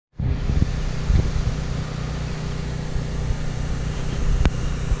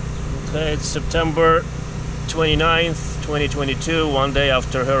Okay, it's September 29th, 2022, one day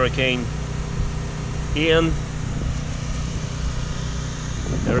after Hurricane Ian.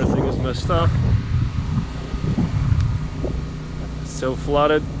 Everything is messed up. Still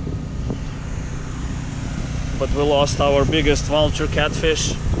flooded. But we lost our biggest vulture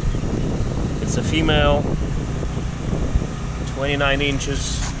catfish. It's a female, 29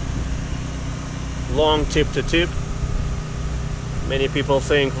 inches long, tip to tip. Many people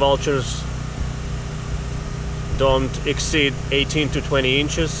think vultures don't exceed 18 to 20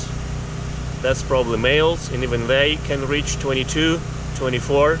 inches. That's probably males, and even they can reach 22,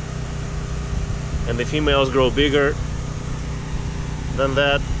 24. And the females grow bigger than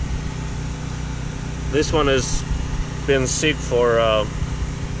that. This one has been sick for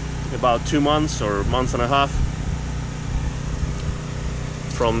about 2 months or a month and a half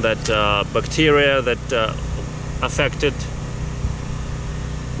from that bacteria that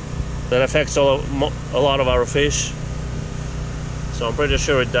affects a lot of our fish. So I'm pretty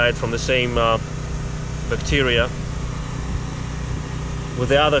sure it died from the same bacteria with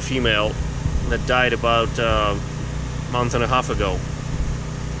the other female that died about a month and a half ago.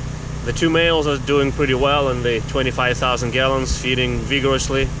 The two males are doing pretty well in the 25,000 gallons, feeding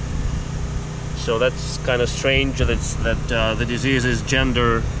vigorously. So that's kind of strange that the disease is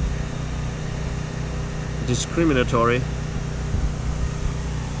gender discriminatory.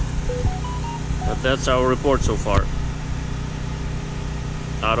 But that's our report so far.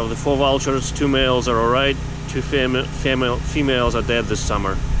 Out of the 4 vultures, 2 males are alright, 2 females are dead this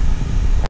summer.